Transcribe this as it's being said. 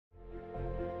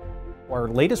Our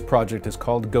latest project is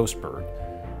called Ghost Bird,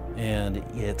 and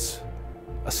it's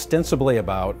ostensibly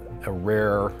about a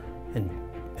rare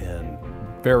and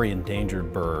very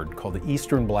endangered bird called the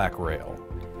eastern black rail.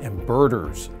 And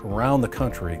birders around the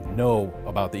country know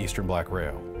about the eastern black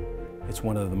rail. It's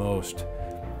one of the most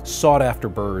sought after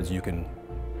birds you can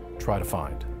try to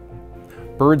find.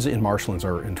 Birds in marshlands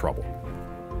are in trouble.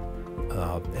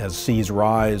 As seas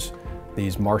rise,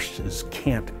 these marshes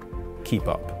can't keep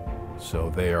up, so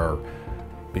they are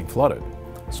being flooded.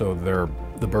 So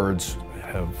the birds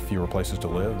have fewer places to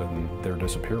live and they're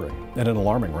disappearing at an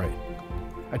alarming rate.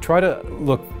 I try to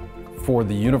look for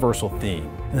the universal theme,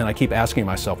 and then I keep asking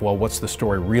myself, well, what's the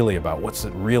story really about? What's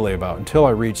it really about? Until I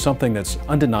reach something that's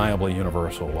undeniably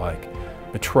universal, like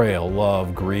betrayal,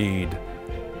 love, greed,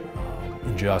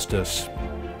 injustice.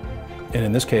 And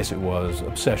in this case, it was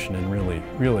obsession, and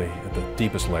really, at the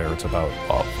deepest layer, it's about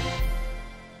love.